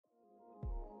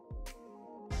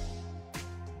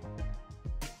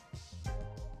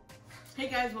Hey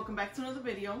guys, welcome back to another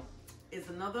video. It's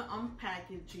another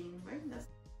unpackaging, right?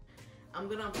 I'm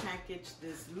gonna unpackage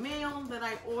this mail that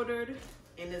I ordered,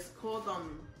 and it's called I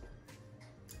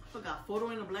forgot, Photo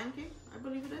in a Blanket, I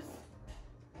believe it is.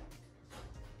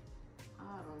 I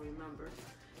don't remember,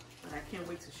 but I can't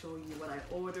wait to show you what I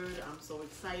ordered. I'm so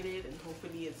excited, and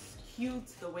hopefully it's cute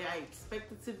the way I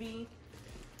expect it to be.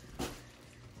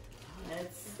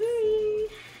 Let's see.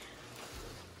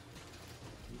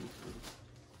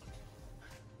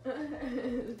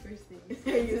 The first thing you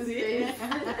see it?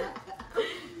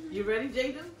 You ready,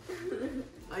 Jaden?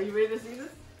 Are you ready to see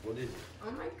this? What is it?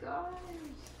 Oh my gosh.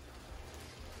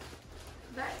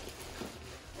 That's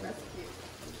cute.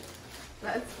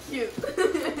 That's cute.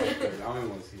 I don't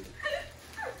want to see it.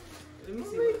 Let me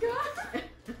see. Oh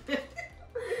my god.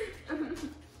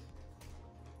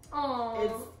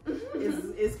 Oh.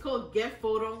 It's called Get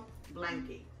Photo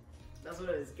Blanket. That's what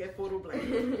it is. Get Photo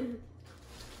Blanket.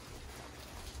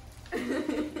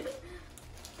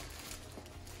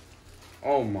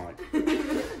 Oh my.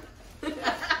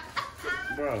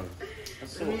 Bro,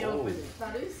 that's so old.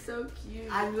 That is so cute.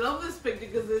 I love this picture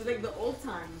because it's like the old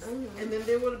times. And then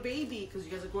they were a baby because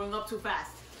you guys are growing up too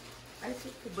fast.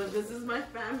 But this is my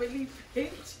family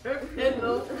picture.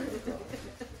 Hello.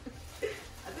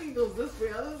 I think it goes this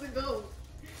way. How does it go?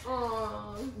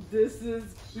 Aww. This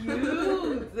is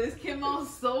cute. This came out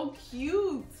so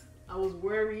cute. I was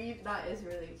worried. That is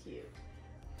really cute.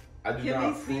 I do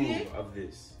not approve of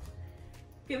this.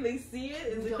 Can they see it?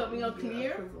 Is it coming out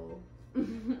clear?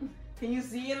 Can you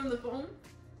see it on the phone?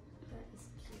 That is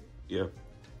cute. Yeah.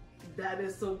 That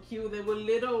is so cute. They were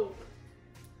little.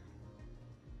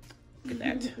 Look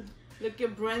at that. Look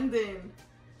at Brendan.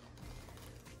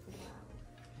 Wow.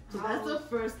 So that's the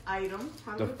first item.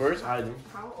 The first item.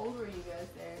 How old were you guys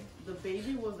there? The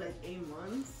baby was like 8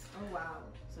 months. Oh wow.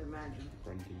 So imagine.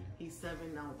 Brendan. He's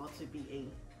 7 now, about to be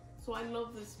 8. So I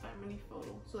love this family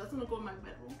photo. So that's gonna go in my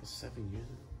bedroom. 7 years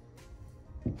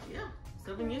ago. Yeah,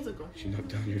 7 years ago. She knocked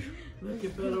down your. Look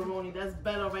at Bella Ronnie. That's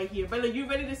Bella right here. Bella, you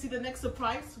ready to see the next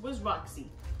surprise? Where's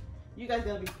Roxy? You guys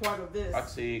gotta be part of this.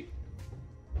 Roxy.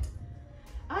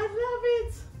 I love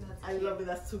it. I love it.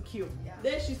 That's too cute. Yeah.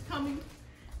 There she's coming.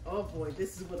 Oh boy,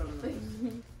 this is what I'm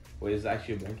doing. Wait, is it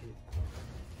actually a blanket?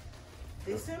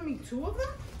 They sent me 2 of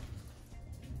them?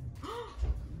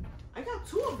 I got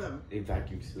 2 of them. They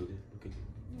vacuum sealed it. Look at you.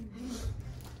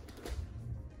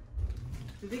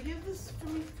 Did they give this for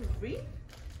me for free?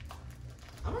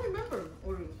 I don't remember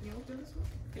ordering. Can you open this one?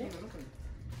 Yeah. Open.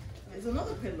 There's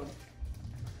another pillow.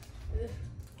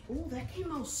 Oh, that came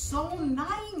out so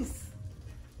nice.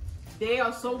 They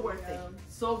are so worth it.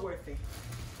 So worth it.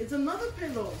 It's another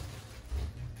pillow.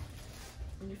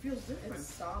 And it feels different.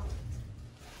 It's soft.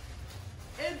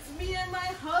 It's me and my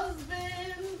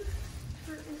husband.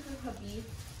 Her hubby.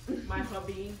 My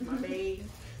hubby, my babe.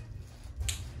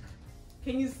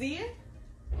 Can you see it?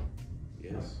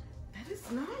 Yes. That is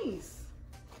nice.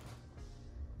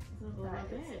 That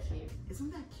is cute.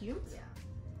 Isn't that cute? Yeah.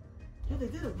 Yeah, they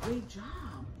did a great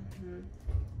job.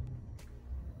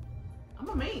 I'm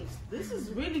amazed. This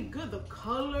is really good. The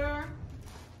color,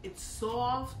 it's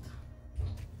soft.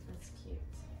 That's cute.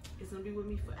 It's gonna be with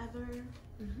me forever.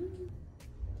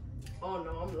 Oh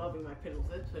no, I'm loving my pillows.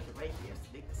 Let's put it right here so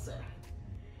they can sit.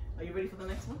 Are you ready for the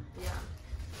next one? Yeah.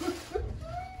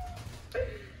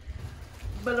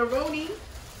 Bellaroni,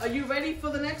 are you ready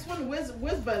for the next one? Where's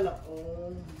Bella?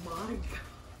 Oh my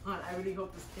god. I really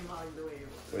hope this came out the way it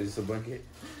was. Wait, is this a blanket?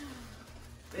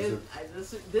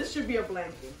 This should be a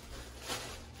blanket.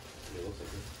 Yeah, it looks like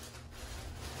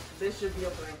it. This should be a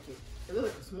blanket. It looks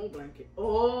like a small blanket.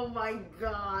 Oh my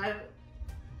god.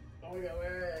 Oh my god,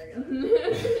 wait.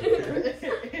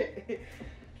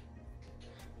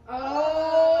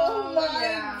 Oh my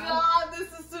god, this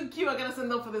is so cute. I gotta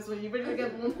send up for this one. You ready to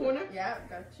get one corner? Yeah,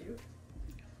 got you.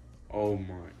 Oh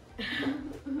my.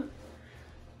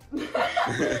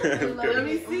 Let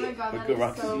me see. Oh my god, Look that at is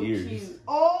Roxy's so ears. cute.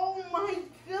 Oh my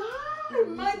god,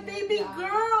 my baby Yeah.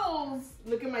 girls.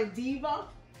 Look at my diva.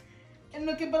 And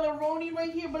look at Bellaroni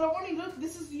right here. Bellaroni, look,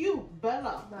 this is you,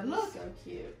 Bella. That Look. is so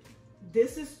cute.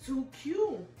 This is too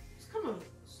cute. It's kind of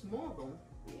small though.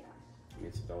 Yeah.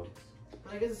 It's dogs.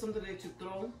 But I guess it's something that you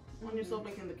throw on yourself,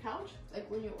 like in the couch. Like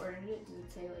when you ordered it, did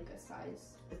it say like a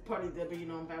size? It's probably there, but you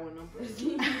know I'm bad with numbers.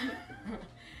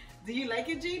 Do you like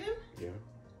it, Jaden? Yeah.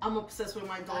 I'm obsessed with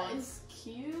my That dogs. is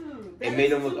cute. It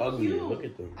made them look ugly. Look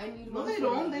at them. I need No, one they for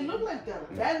don't. me. They look like them.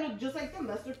 That look just like them.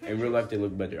 That's their picture. In real life, they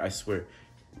look better. I swear.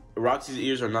 Roxy's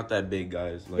ears are not that big,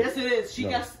 guys. Like, yes, it is. She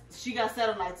no. got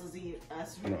satellites as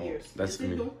No, ears. that's yes,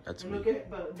 me. do. That's and me. look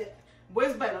at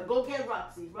where's Bella? Go get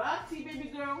Roxy. Roxy,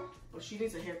 baby girl. But she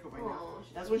needs a haircut right now. Aw,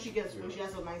 That's when she has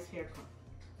a nice haircut.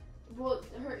 Well,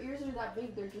 her ears are that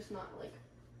big. They're just not like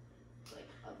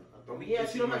up. Yeah,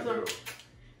 she don't have some.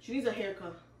 She needs a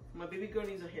haircut. My baby girl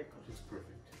needs a haircut. It's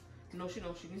perfect. No, she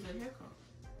needs a haircut.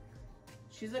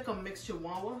 She's like a mixed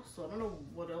chihuahua, so I don't know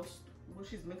what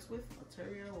she's mixed with, a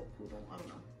terrier or poodle, I don't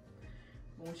know.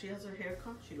 But when she has her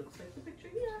haircut, she looks like the picture,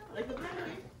 like the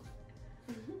blanket.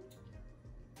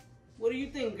 What do you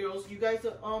think, girls? You guys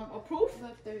approve?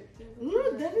 Look,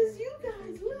 that is you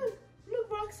guys. Look,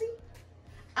 Roxy.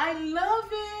 I love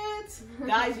it.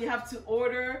 Guys, you have to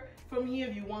order from here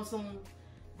if you want some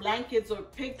blankets or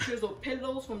pictures or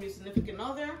pillows from your significant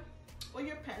other or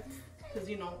your pets. Because,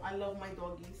 you know, I love my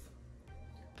doggies.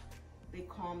 They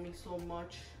calm me so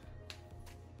much.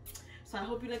 So I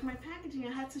hope you like my packaging.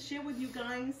 I had to share with you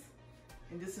guys.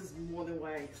 And this is more than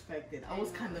what I expected. I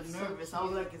was kind of nervous. So I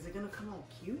was like, is it going to come out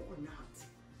cute or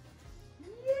not?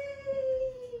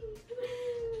 Yay!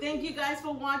 Thank you guys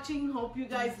for watching. Hope you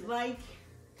guys like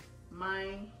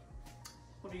my,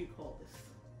 what do you call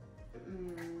this?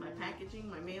 My packaging,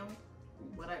 my mail,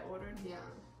 what I ordered. Yeah.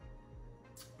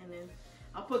 And then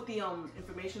I'll put the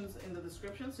information in the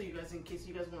description, so you guys, in case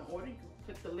you guys want to order, you can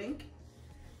click the link.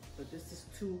 But this is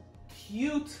too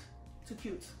cute.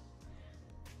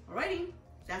 Alrighty,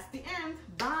 that's the end.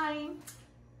 Bye.